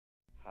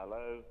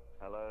Hello,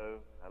 hello,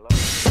 hello.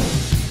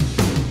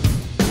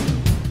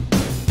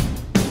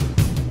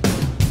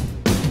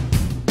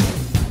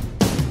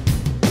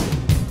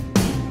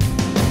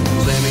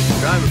 Sammy,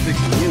 driver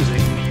fixing the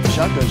music.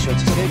 Shotgun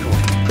shuts his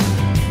takeaway.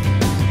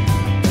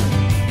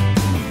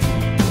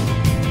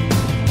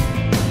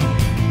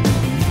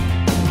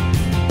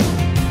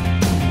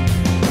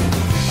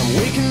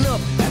 Waking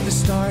up at the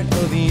start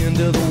of the end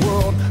of the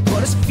world,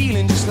 but it's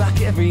feeling just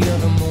like every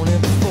other morning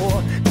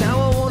before. Now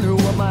I wonder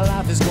what my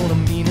life is gonna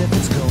mean if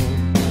it's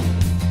gone.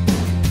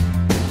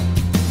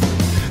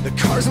 The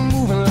cars are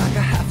moving like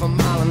a half a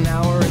mile an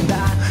hour, and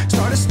I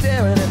started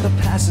staring at the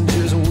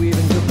passengers and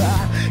waving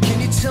goodbye.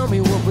 Can you tell me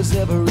what was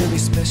ever really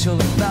special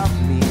about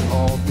me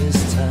all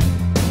this time?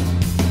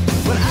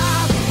 But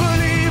I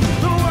believe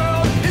the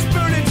world is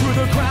burning to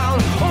the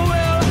ground. Oh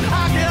well,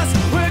 I guess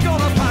we're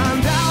gonna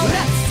find out.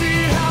 Let's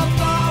see how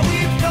far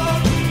we've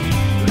come.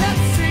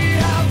 Let's see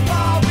how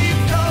far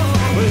we've come.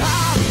 Well,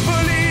 I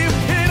believe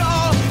it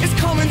all is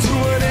coming to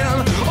an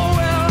end. Oh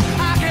well,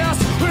 I guess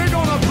we're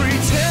gonna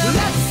pretend.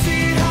 Let's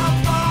see how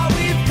far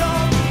we've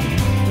come.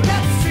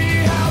 Let's see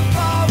how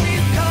far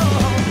we've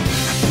come.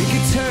 I think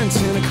it turned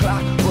 10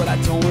 o'clock, but I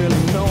don't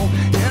really know.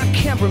 And I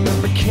can't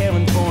remember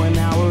caring for an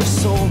hour or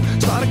so.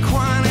 Started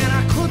crying and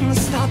I couldn't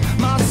stop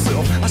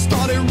myself. I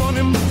started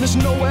running, but there's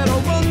nowhere to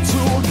run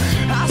to.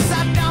 I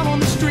sat down on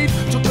the street,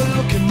 took a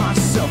look at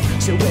myself.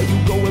 Said, where you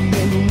going,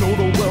 man? You know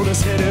the world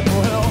is headed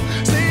for hell.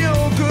 Say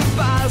your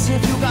goodbyes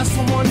if you got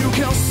someone you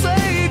can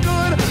say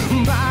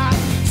goodbye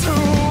to.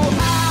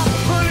 I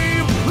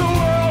believe the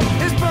world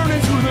is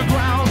burning to the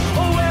ground.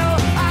 Oh well,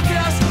 I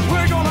guess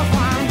we're gonna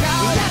find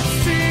out. Let's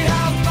see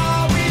how far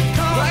we've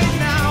come right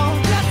now.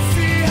 Let's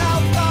see how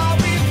far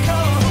we've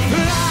come.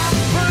 I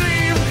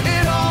believe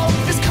it all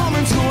is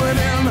coming to an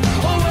end.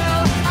 Oh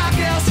well, I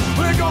guess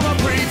we're gonna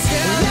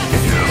pretend. Let's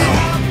see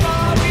how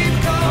far we've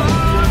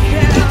come.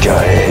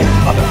 Yeah.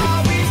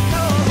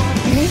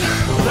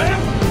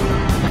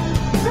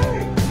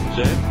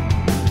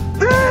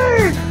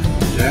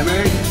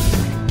 Sammy?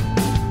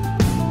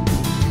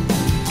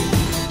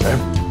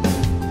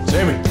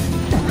 Sammy?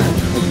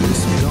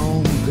 It's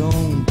gone,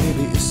 gone,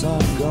 baby, it's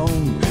all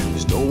gone.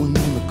 There's no one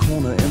in the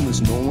corner and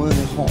there's no one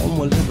at home.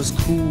 Well, it was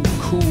cool,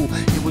 cool,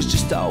 it was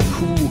just all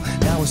cool.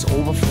 Now it's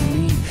over for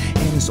me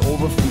and it's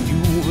over for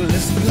you. Well,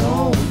 it's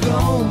gone,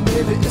 gone,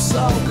 baby, it's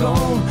all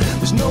gone.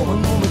 There's no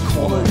one on the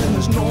corner and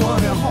there's no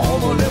one at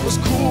home. Well, it was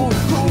cool,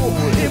 cool,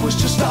 it was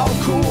just all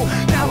cool.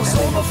 Now it's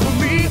over for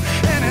me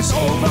and it's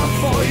over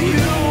for you.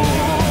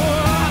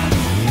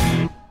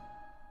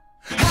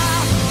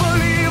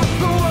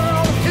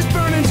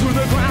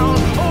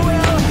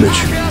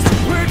 Mitch.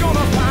 We're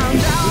gonna find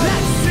out.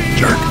 Let's see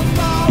Jerk. how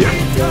far Yeah.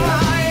 we've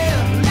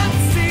come. Let's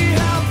see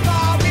how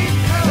far we've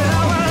come.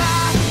 Well,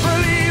 I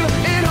believe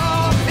it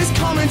all is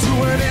coming to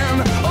an end.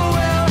 Oh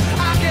well,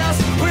 I guess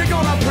we're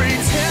gonna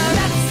pretend.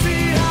 Let's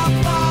see how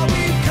far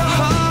we've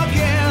come.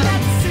 Yeah.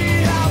 Let's see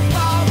how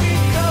far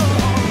we've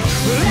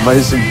come.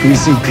 Might some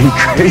PCP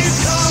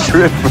crazy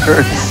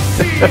strippers.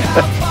 See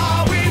how far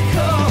we've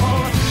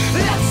come.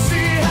 Let's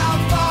see how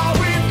far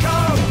we've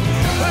come.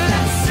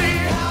 Let's see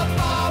how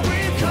far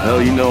we've come.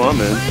 Hell, you know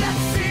I'm in.